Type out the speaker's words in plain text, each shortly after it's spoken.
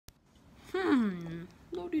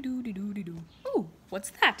Ooh,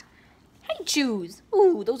 what's that? Hey, chews.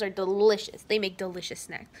 Ooh, those are delicious. They make delicious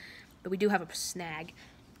snacks. But we do have a snag.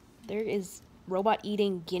 There is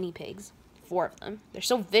robot-eating guinea pigs. 4 of them. They're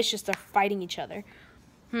so vicious, they're fighting each other.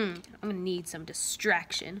 I'm gonna need some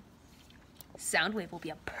distraction. Soundwave will be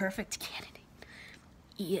a perfect candidate.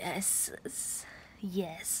 Yes,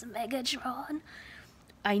 Megatron.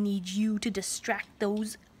 I need you to distract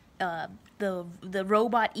those, the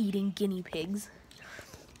robot-eating guinea pigs.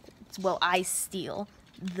 Well, I steal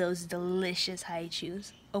those delicious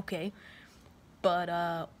haichus. Okay,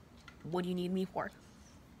 but what do you need me for?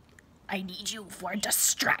 I need you for a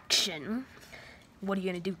distraction. What are you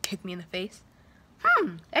gonna do? Kick me in the face?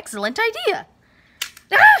 Excellent idea.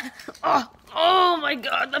 Ah! Oh my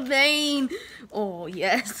God, the vein. Oh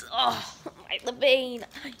yes. Oh, the vein.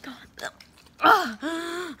 Oh my God.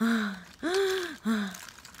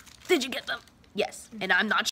 Did you get them? Yes, and I'm not